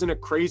 It wasn't a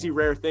crazy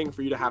rare thing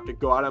for you to have to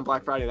go out on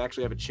Black Friday and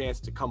actually have a chance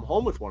to come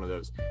home with one of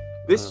those.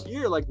 This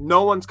year,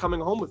 no one's coming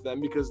home with them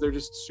because they're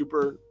just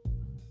super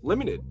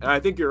limited. And I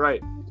think you're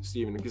right,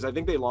 Steven, because I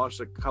think they launched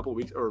a couple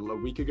weeks or a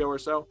week ago or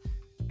so.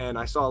 And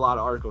I saw a lot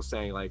of articles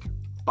saying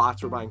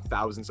bots were buying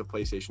thousands of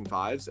PlayStation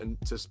 5s, and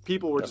just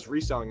people were just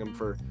reselling them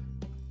for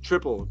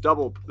triple,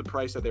 double the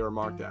price that they were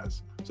marked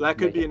as. So that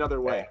could be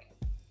another way.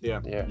 Yeah.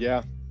 And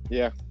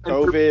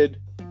COVID,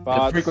 The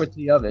bots,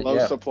 frequency of it,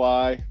 low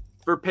supply,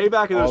 For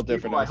payback of all those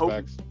different people,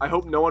 aspects. I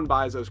hope no one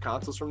buys those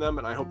consoles from them,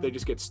 and I hope they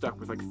just get stuck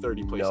with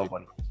 30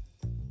 PlayStation.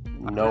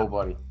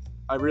 Nobody.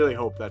 I really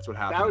hope that's what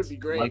happens. That would be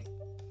great.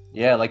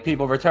 Like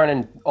people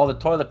returning all the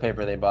toilet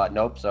paper they bought.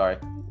 Nope, sorry.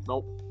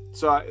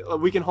 So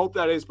we can hope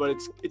that is, but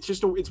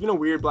it's been a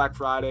weird Black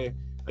Friday,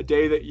 a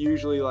day that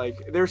usually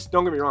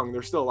don't get me wrong,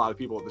 there's still a lot of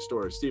people at the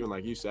stores, Steven,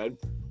 like you said.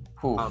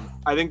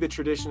 I think the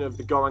tradition of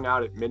the going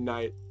out at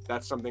midnight,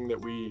 that's something that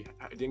we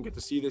didn't get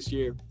to see this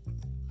year.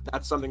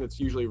 That's something that's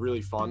usually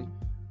really fun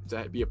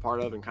to be a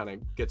part of and kind of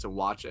get to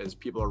watch as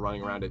people are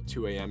running around at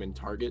 2 a.m. in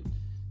Target.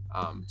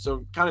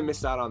 So kind of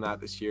missed out on that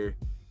this year.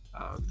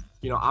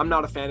 I'm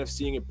not a fan of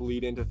seeing it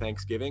bleed into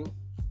Thanksgiving.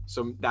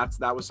 So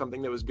that was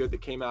something that was good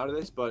that came out of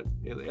this. But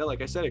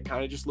like I said, it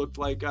kind of just looked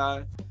like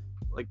the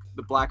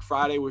Black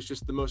Friday was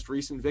just the most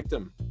recent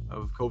victim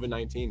of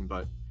COVID-19.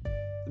 But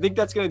I think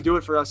that's going to do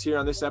it for us here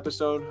on this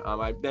episode.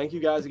 I thank you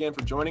guys again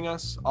for joining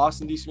us.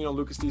 Austin DiSavino,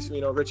 Lucas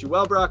DiSavino, Richie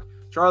Welbrock,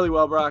 Charlie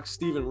Welbrock,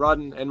 Stephen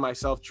Rudden, and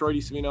myself, Troy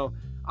DiSavino.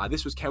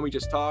 This was Can We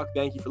Just Talk?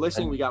 Thank you for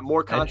listening. We got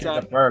more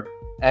content.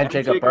 And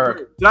Jacob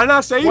Berg. Did I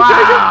not say you,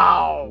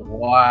 Wow. Jacob?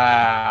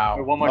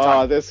 Wow. One more time.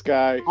 Oh, this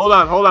guy. Hold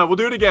on. We'll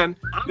do it again.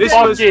 I'm This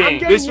getting- was I'm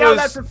getting this yelled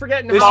was at for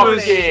forgetting this the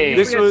was holidays.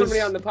 this We had was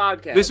somebody on the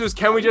podcast. This was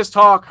Can We Just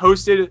Talk?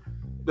 Hosted,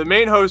 the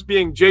main host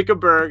being Jacob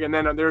Berg, and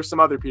then there's some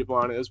other people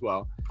on it as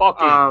well.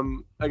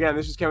 Fucking. Again,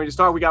 this is Can We Just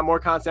Talk? We got more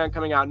content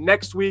coming out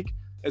next week,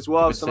 as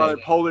well as some other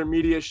Polar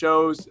Media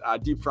shows,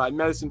 Deep Fried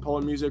Medicine,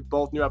 Polar Music,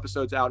 both new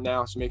episodes out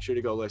now, so make sure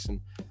to go listen.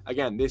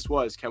 Again, this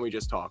was Can We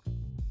Just Talk?